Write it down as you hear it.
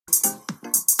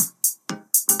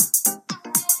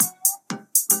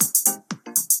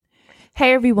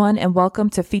Hey everyone, and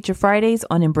welcome to Feature Fridays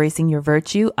on Embracing Your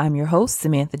Virtue. I'm your host,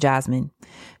 Samantha Jasmine.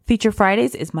 Feature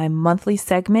Fridays is my monthly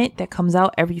segment that comes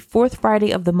out every fourth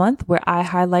Friday of the month where I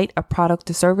highlight a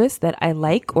product or service that I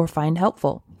like or find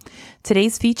helpful.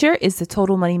 Today's feature is the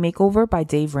Total Money Makeover by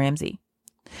Dave Ramsey.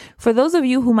 For those of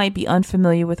you who might be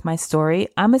unfamiliar with my story,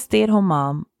 I'm a stay-at-home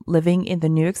mom living in the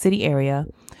New York City area.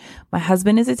 My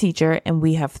husband is a teacher and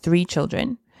we have 3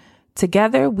 children.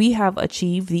 Together, we have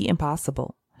achieved the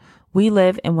impossible. We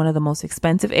live in one of the most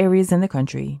expensive areas in the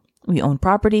country. We own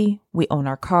property, we own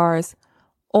our cars,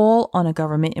 all on a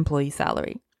government employee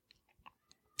salary.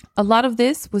 A lot of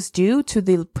this was due to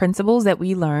the principles that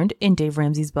we learned in Dave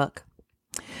Ramsey's book.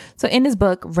 So in his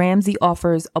book, Ramsey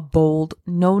offers a bold,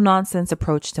 no-nonsense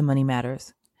approach to money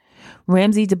matters.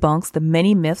 Ramsey debunks the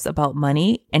many myths about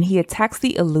money, and he attacks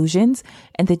the illusions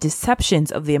and the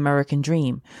deceptions of the American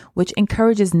dream, which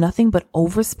encourages nothing but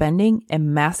overspending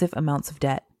and massive amounts of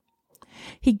debt.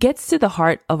 He gets to the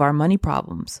heart of our money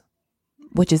problems,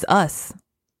 which is us.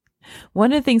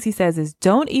 One of the things he says is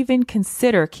don't even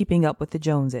consider keeping up with the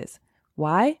Joneses.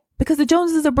 Why? Because the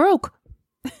Joneses are broke.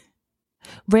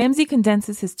 Ramsey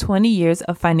condenses his 20 years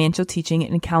of financial teaching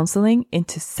and counseling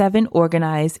into 7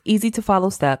 organized, easy to follow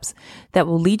steps that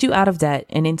will lead you out of debt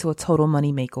and into a total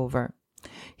money makeover.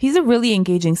 He's a really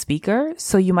engaging speaker,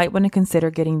 so you might want to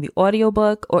consider getting the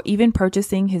audiobook or even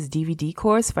purchasing his DVD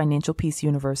course, Financial Peace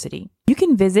University. You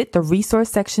can visit the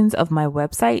resource sections of my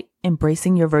website,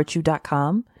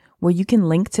 embracingyourvirtue.com, where you can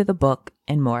link to the book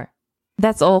and more.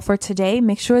 That's all for today.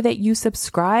 Make sure that you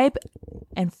subscribe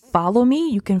and follow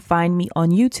me. You can find me on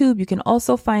YouTube. You can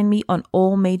also find me on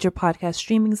all major podcast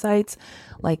streaming sites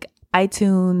like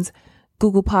iTunes,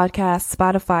 Google Podcasts,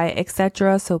 Spotify,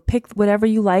 etc. So pick whatever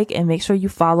you like and make sure you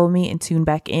follow me and tune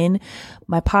back in.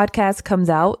 My podcast comes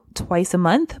out twice a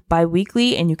month,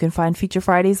 bi-weekly, and you can find Feature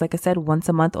Fridays, like I said, once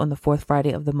a month on the 4th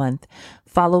Friday of the month.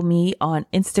 Follow me on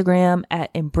Instagram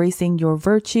at Embracing Your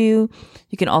Virtue.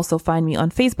 You can also find me on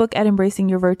Facebook at Embracing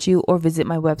Your Virtue or visit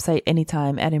my website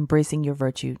anytime at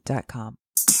embracingyourvirtue.com.